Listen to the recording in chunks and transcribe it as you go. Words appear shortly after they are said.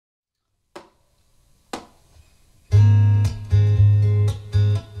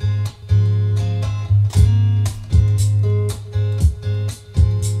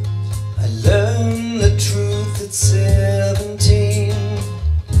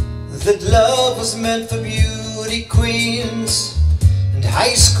that love was meant for beauty queens and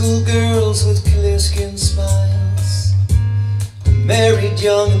high school girls with clear skin smiles, who married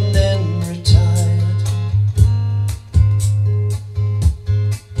young and then retired.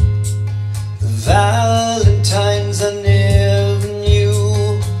 The Valentines I never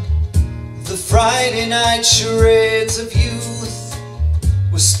knew, the Friday night charades of youth,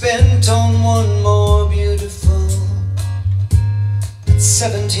 were spent on one more beautiful. At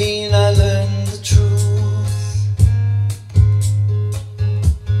 17 I learned the truth,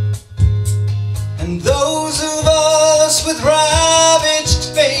 and those of us with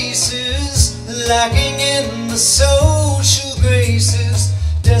ravaged faces, lacking in the social graces,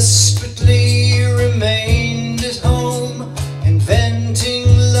 desperately remained at home, inventing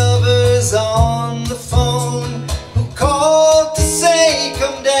lovers on the phone, who called to say,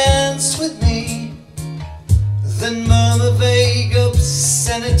 "Come dance with me," then murmur vague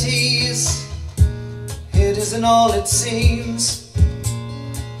obscenities. It isn't all it seems.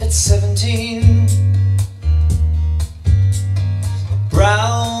 At 17, a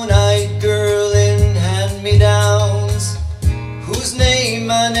brown-eyed girl in hand-me-downs, whose name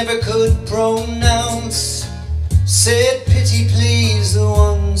I never could pronounce, said, "Pity please the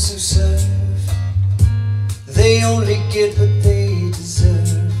ones who serve, they only get what they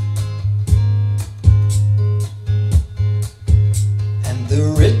deserve." The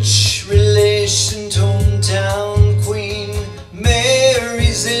rich relationed hometown queen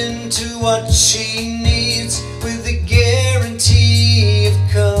marries into what she needs, with a guarantee of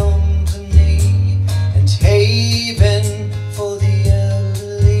company and haven for the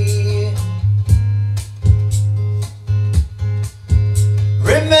elderly.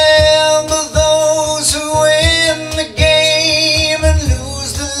 Remember those who win the game and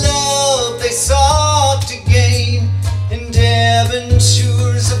lose the love they sought to gain, and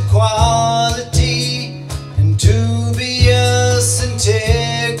aventures of quality and dubious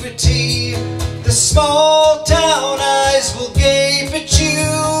integrity. The small town eyes will gape at you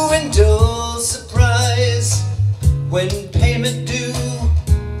in dull surprise when payment due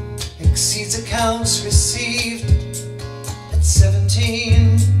exceeds accounts received. At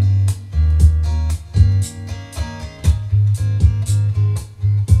 17,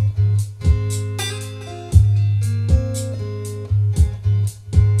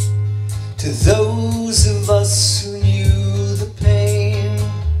 to those of us who knew the pain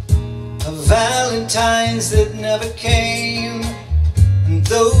of Valentines that never came, and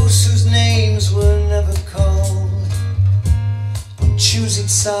those whose names were never called on choosing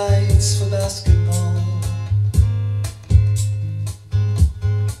sides for basketball,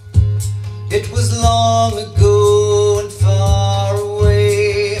 it was long ago and far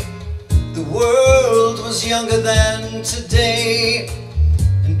away. The world was younger than today,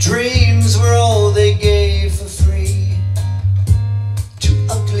 and dreams were all they gave for free to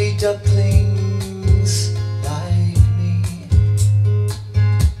ugly ducklings like me.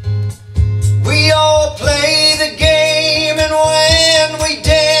 We all play the game, and when we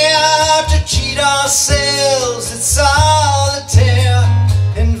dare to cheat ourselves, it's solitaire,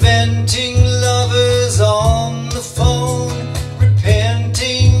 inventing lovers on the phone,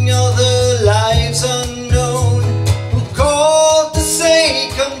 repenting other lives unknown, who called to say,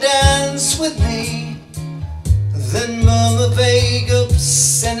 "Come dance with me," then murmur vague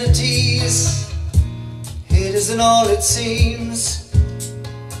obscenities. It isn't all it seems.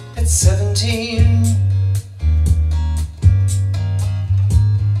 At 17,